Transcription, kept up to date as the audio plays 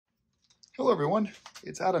Hello everyone,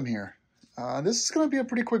 it's Adam here. This is going to be a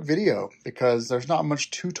pretty quick video because there's not much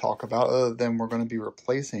to talk about other than we're going to be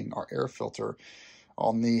replacing our air filter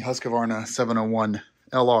on the Husqvarna 701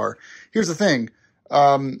 LR. Here's the thing,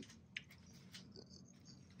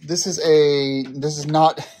 this is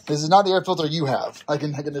not the air filter you have. I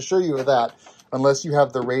can assure you of that, unless you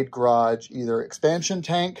have the Rade Garage either expansion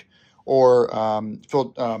tank or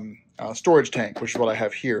storage tank, which is what I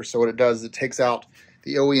have here. So what it does is it takes out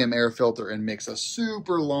the OEM air filter and makes a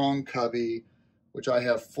super long cubby, which I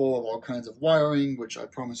have full of all kinds of wiring, which I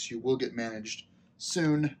promise you will get managed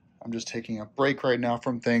soon. I'm just taking a break right now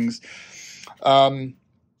from things.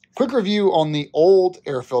 Quick review on the old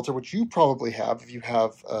air filter, which you probably have if you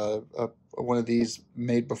have one of these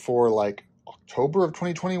made before like October of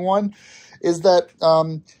 2021, is that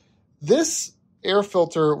this air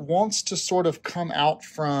filter wants to sort of come out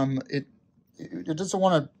from it. It doesn't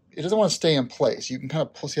want to stay in place. You can kind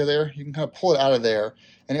of pull, see there? You can kind of pull it out of there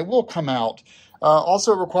and it will come out.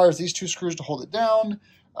 Also, it requires these two screws to hold it down.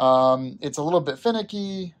 It's a little bit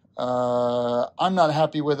finicky. I'm not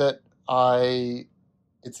happy with it.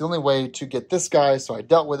 It's the only way to get this guy, so I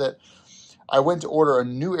dealt with it. I went to order a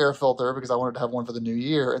new air filter because I wanted to have one for the new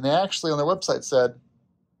year, and they actually on their website said,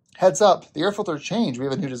 heads up, the air filter changed. We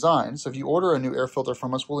have a new design. So if you order a new air filter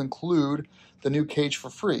from us, we'll include the new cage for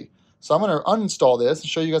free. So I'm going to uninstall this and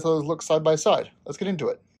show you guys how those look side by side. Let's get into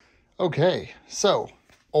it. Okay, so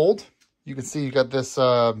old, you can see you got this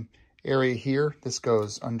area here. This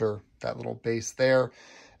goes under that little base there,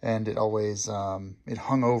 and it always, it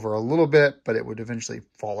hung over a little bit, but it would eventually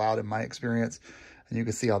fall out in my experience. And you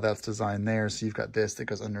can see how that's designed there. So you've got this that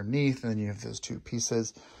goes underneath, and then you have those two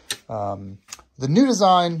pieces. The new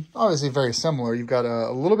design, obviously very similar. You've got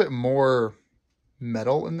a little bit more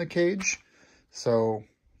metal in the cage. So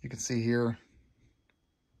you can see here, a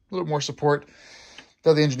little more support.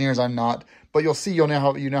 They're the engineers, I'm not. But you'll see you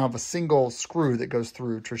now have a single screw that goes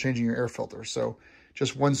through to changing your air filter. So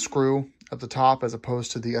just one screw at the top as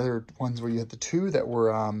opposed to the other ones where you had the two that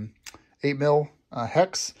were 8mm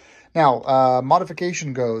hex. Now,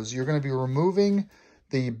 modification goes, you're going to be removing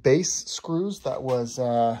the base screws. That was,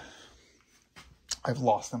 I've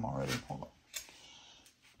lost them already. Hold on.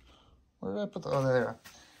 Where did I put them? Oh, there.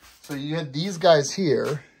 So you had these guys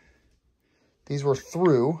here. These were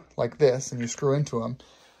through like this, and you screw into them.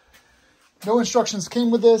 No instructions came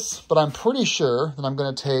with this, but I'm pretty sure that I'm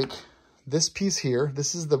going to take this piece here.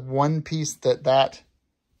 This is the one piece that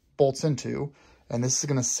bolts into, and this is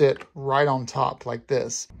going to sit right on top like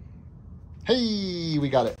this. Hey, we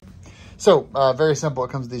got it. So very simple.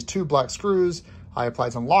 It comes with these two black screws. I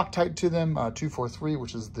applied some Loctite to them, 243,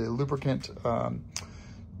 which is the lubricant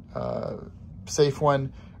safe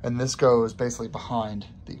one. And this goes basically behind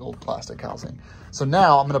the old plastic housing. So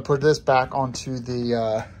now I'm going to put this back onto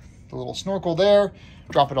the little snorkel there,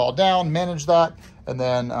 drop it all down, manage that, and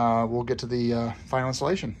then we'll get to the final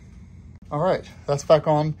installation. All right, that's back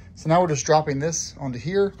on. So now we're just dropping this onto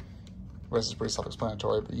here. The rest is pretty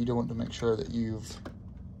self-explanatory, but you do want to make sure that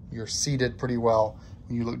you're seated pretty well.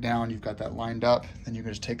 When you look down, you've got that lined up. Then you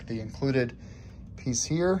can just take the included piece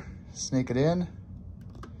here, snake it in.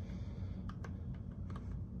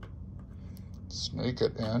 Snake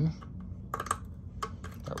it in.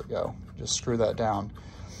 There we go. Just screw that down.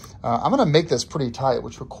 I'm going to make this pretty tight,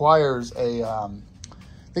 which requires a,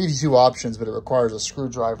 they give you two options, but it requires a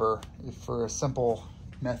screwdriver for a simple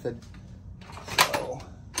method. So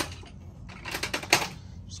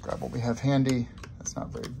just grab what we have handy. That's not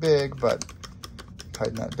very big, but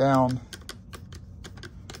tighten that down.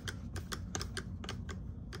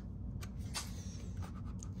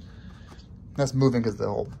 That's moving because the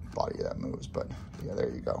whole body of that moves, but yeah, there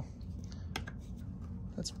you go.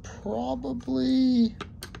 That's probably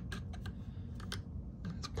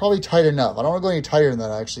tight enough. I don't want to go any tighter than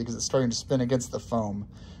that actually, because it's starting to spin against the foam,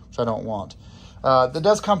 which I don't want. That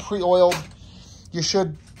does come pre-oiled. You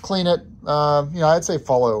should clean it. I'd say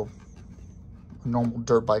follow a normal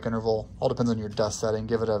dirt bike interval. All depends on your dust setting.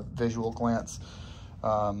 Give it a visual glance.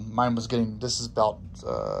 Mine was this is about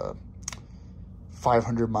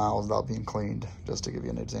 500 miles without being cleaned, just to give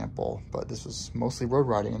you an example. But this was mostly road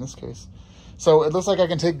riding in this case. So it looks like I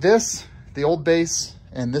can take this, the old base,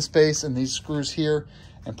 and this base, and these screws here,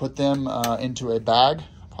 and put them into a bag.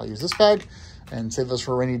 I'll probably use this bag and save those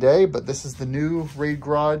for a rainy day. But this is the new Rade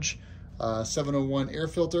Garage 701 air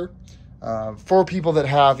filter for people that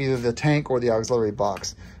have either the tank or the auxiliary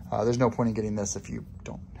box. There's no point in getting this if you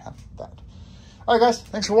don't have that. All right, guys,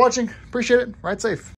 thanks for watching. Appreciate it. Ride safe.